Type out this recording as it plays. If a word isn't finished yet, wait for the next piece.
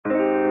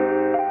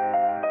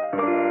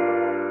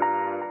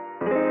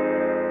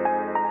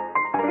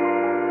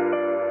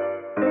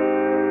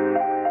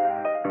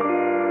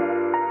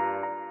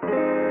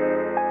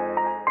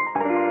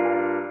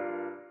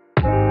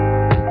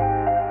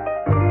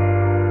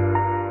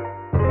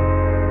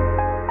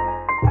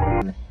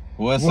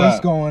What's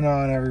going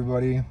on,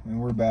 everybody?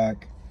 And we're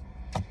back.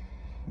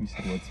 You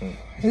said what's up.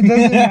 It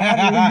doesn't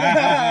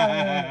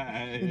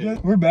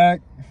matter. We're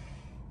back.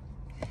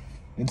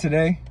 And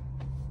today,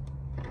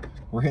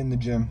 we're hitting the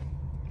gym.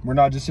 We're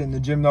not just hitting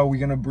the gym, though. We're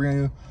going to bring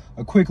you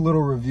a quick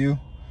little review.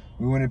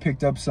 We went and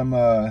picked up some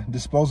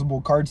disposable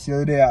carts the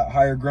other day at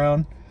Higher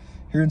Ground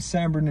here in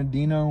San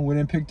Bernardino. Went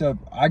and picked up,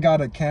 I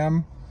got a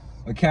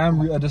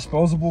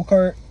disposable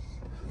cart.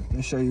 Let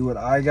me show you what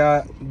I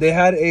got. They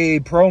had a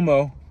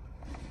promo.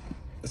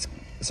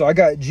 So I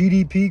got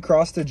GDP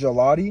crossed to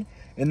gelati,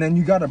 and then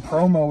you got a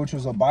promo, which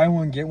was a buy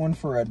one, get one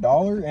for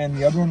 $1, and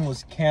the other one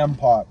was Cam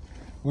Pop,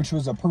 which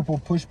was a purple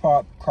push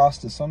pop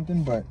crossed to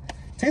something, but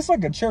it tastes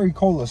like a cherry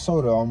cola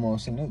soda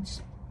almost, and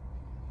it's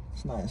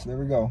nice. There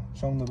we go.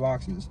 Show them the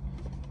boxes.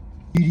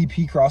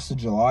 GDP crossed to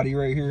gelati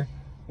right here.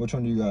 Which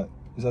one do you got?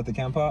 Is that the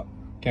Cam Pop?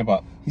 Cam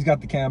Pop. He's got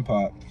the Cam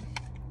Pop.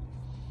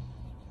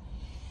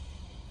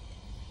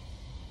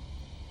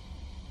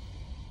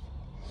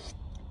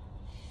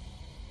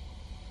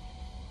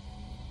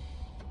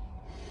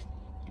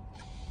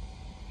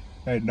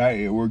 At night,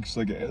 it works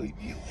like an LED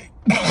light.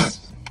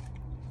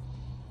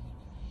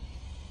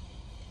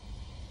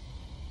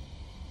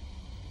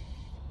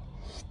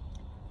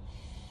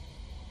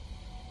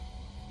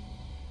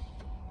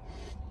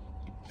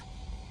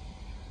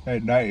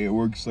 At night, it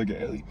works like an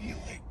LED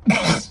light.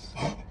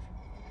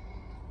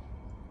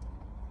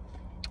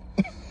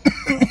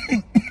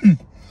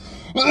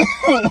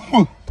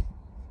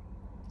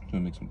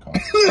 Gonna make some coffee.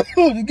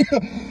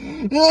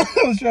 I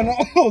was trying to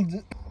hold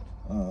it.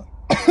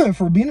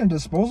 For being a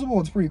disposable,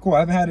 it's pretty cool. I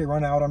haven't had it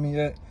run out on me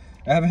yet.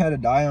 I haven't had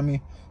it die on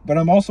me. But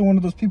I'm also one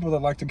of those people that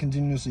like to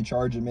continuously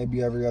charge it,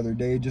 maybe every other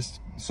day, just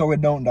so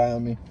it don't die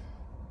on me.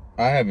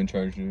 I haven't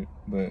charged it,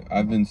 but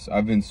I've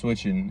been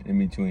switching in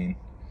between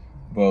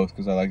both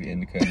because I like the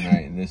indica at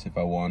night and this if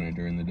I want it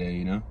during the day,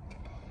 you know.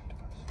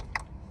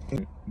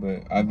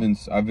 But I've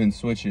been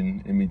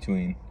switching in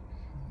between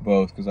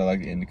both because I like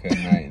the indica at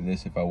night and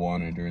this if I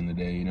want it during the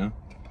day, you know.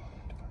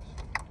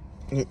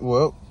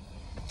 Well,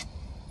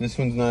 this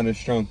one's not as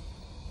strong.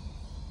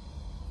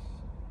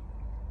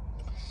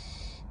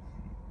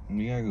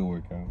 We gotta go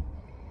work out.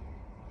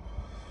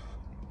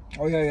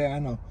 Oh yeah, I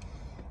know.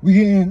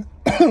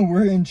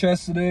 We're in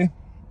chest today.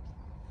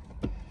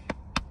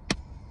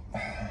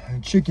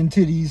 Chicken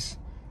titty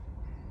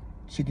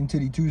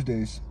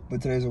Tuesdays,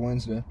 but today's a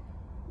Wednesday.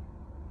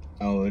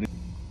 Oh, it is.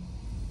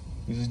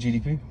 This is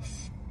GDP.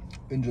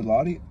 In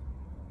gelati.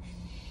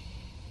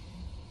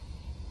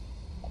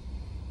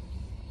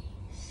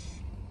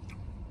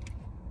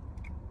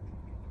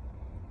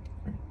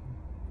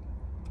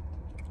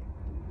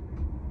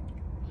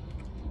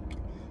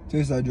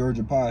 Tastes like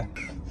Georgia pie.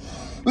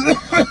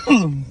 I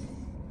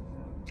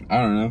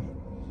don't know.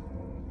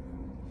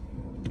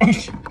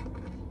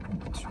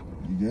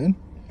 You good?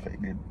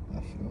 Faded.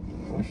 I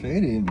feel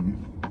faded.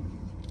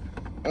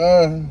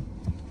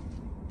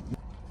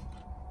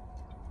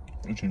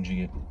 Which one did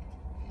you get?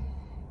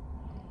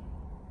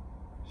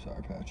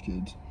 Sour Patch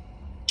Kids.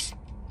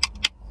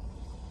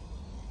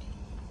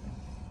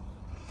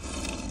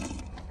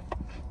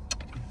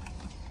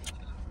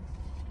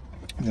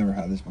 Never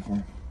had this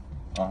before.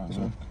 This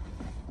one.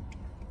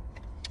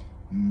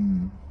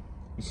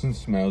 This one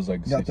smells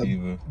like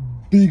sativa.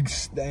 Big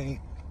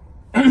stank.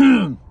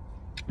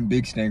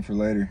 Big stank for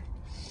later.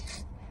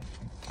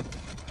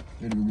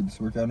 Ready to go get this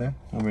workout now?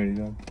 I'm ready,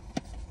 dog.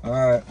 All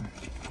right.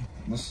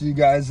 We'll see you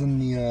guys in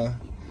the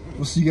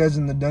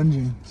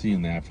dungeon. See you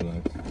in the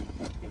afterlife.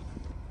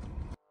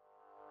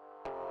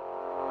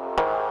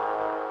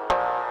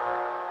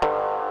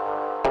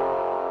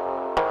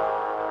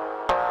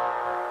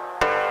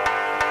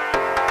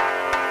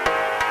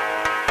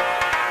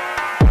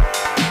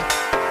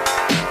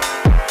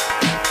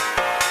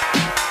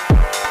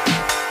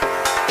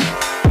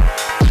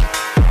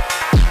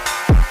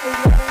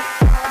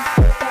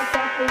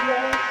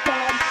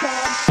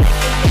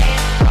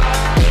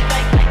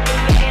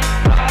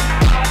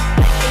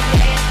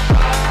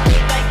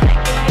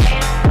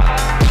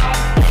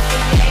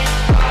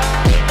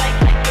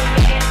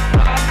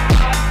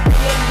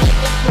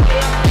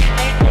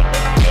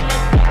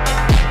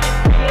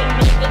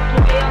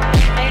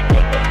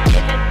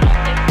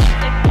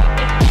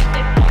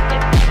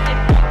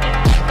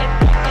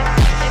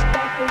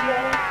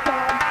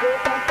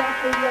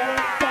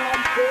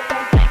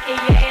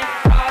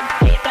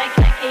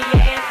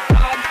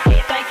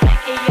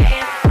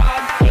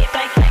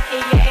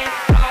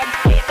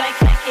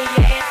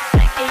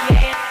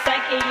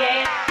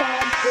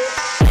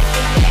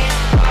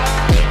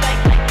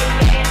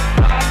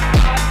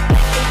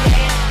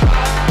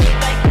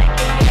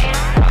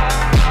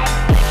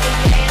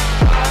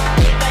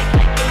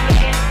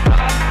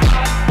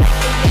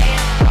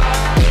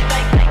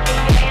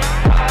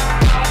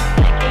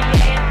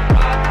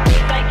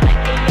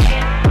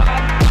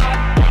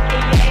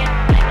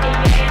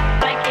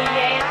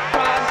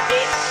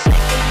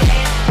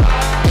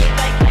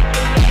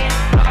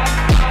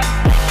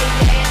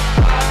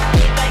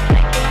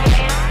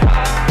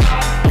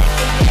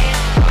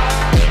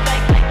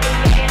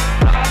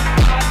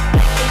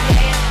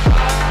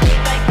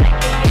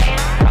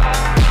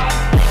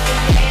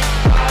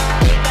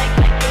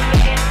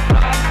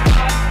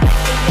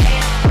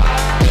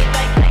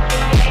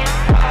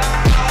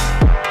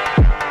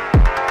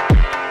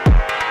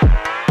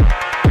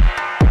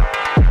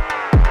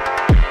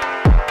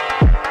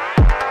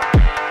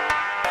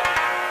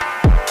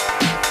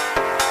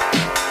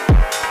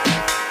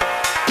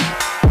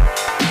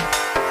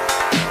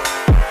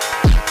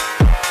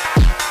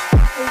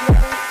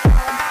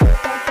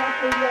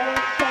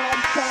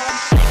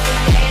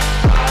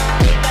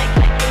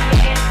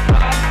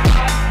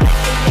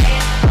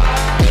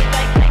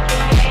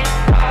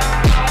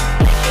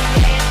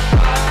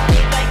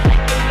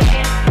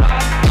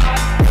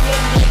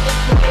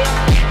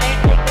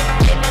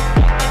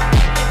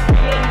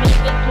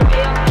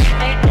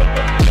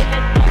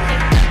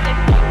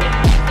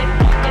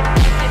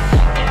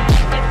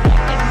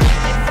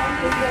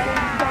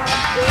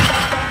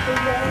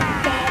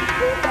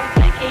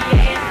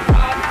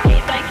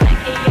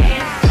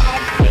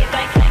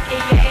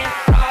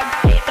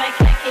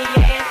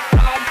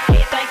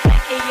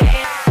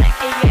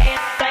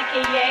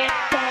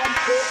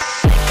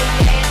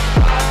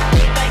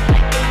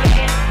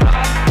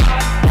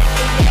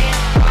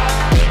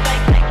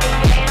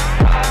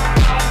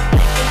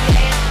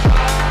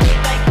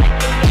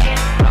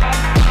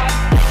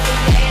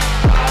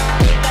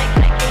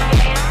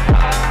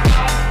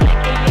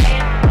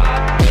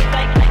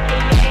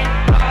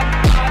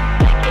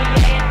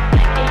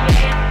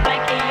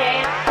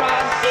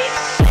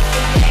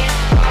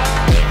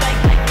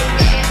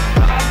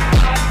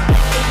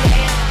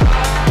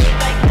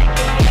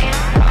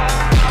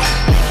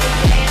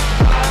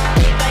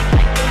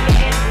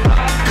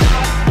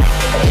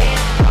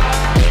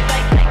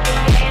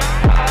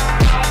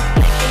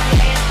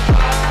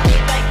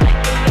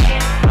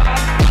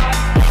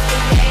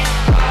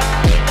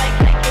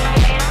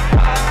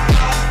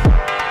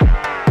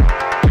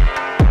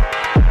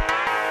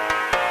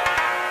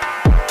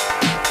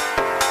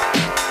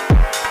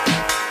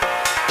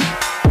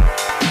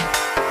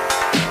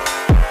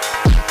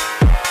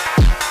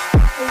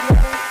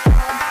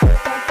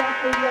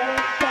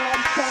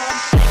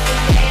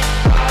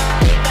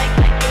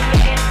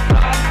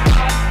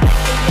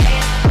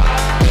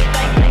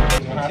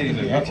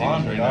 That's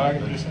on right now.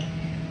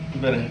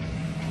 You better.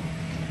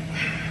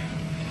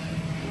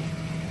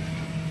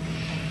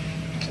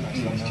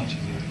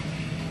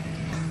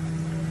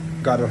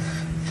 Got a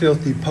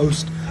filthy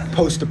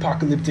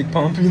post-apocalyptic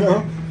pump, you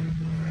know?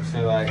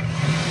 So like,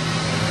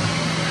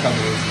 couple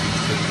of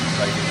these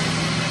like,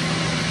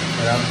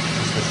 you know,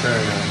 just for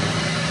sure.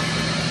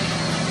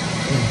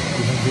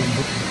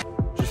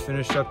 Just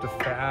finished up the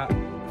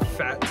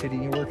fat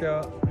titty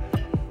workout.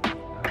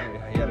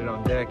 I had it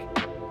on deck.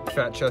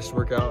 Fat chest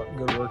workout,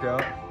 good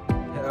workout.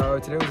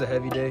 Today was a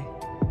heavy day.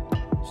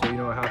 So you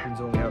know what happens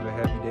when we have a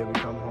heavy day? We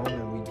come home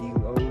and we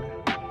deload.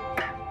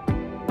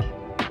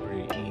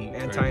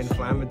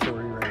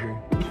 Anti-inflammatory right here.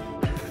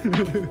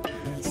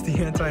 It's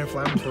the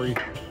anti-inflammatory,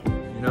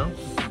 you know?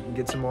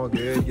 Get some all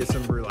good, get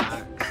some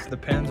relaxed. The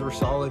pens were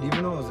solid,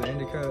 even though it was an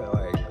indica.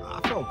 Like, I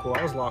felt cool.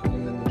 I was locked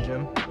in the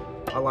gym.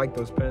 I like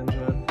those pens,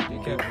 man.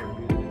 You can't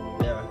beat it.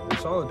 Yeah, they're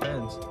solid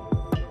pens.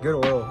 Good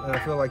oil, and I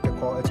feel like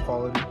it's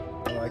quality.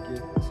 I like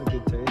it. It's a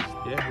good taste.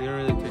 Yeah, you don't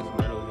really taste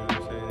metal, you know what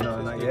I'm saying?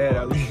 No, not yet.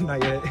 At least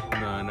not yet.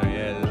 No, not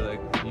yet. It's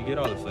like, you get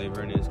all the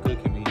flavor in it. It's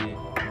good, convenient.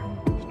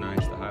 It's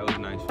nice. The high was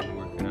nice when you're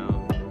working out.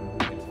 You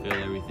get to feel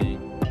everything,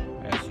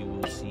 as you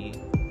will see.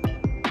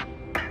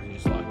 You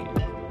just lock it.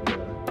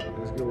 Yeah, it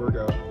was a good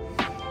workout.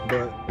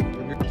 But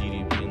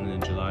GDP and then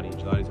gelati.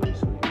 Gelati's always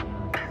sweet.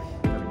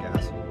 kind of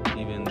gassy.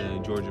 Even the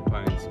Georgia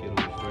pie and Skittles.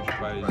 Georgia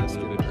pie is a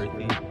little bit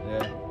earthy.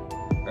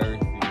 Yeah.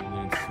 Earthy and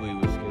then sweet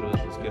with Skittles.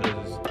 The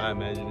Skittles is, I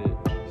imagine it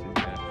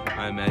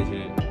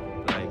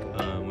like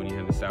when you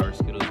have the sour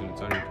Skittles and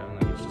it's on your tongue,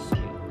 like it's just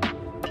sweet.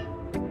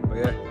 But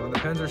yeah, the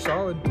pens are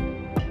solid.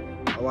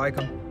 I like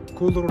them.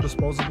 Cool little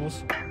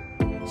disposables.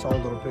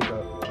 Solid little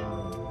pickup.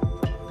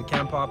 The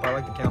Cant Pop, I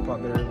like the Cant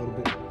Pop better a little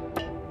bit.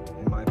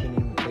 In my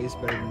opinion, it tastes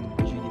better than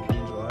the GDP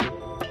and gelati.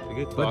 They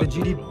get But the clogged a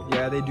GDP, little.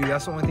 yeah, they do.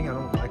 That's the only thing I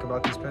don't like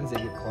about these pens. They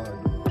get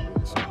clogged.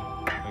 So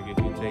Like if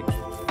you take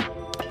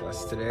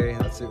that's today.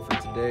 That's it for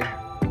today.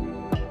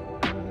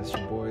 That's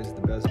your boys,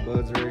 the best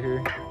buds right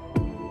here.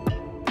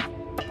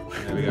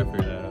 yeah, we gotta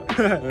figure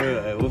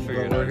that out. We'll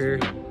figure it But out. we're here,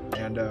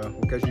 and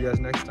we'll catch you guys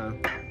next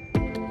time.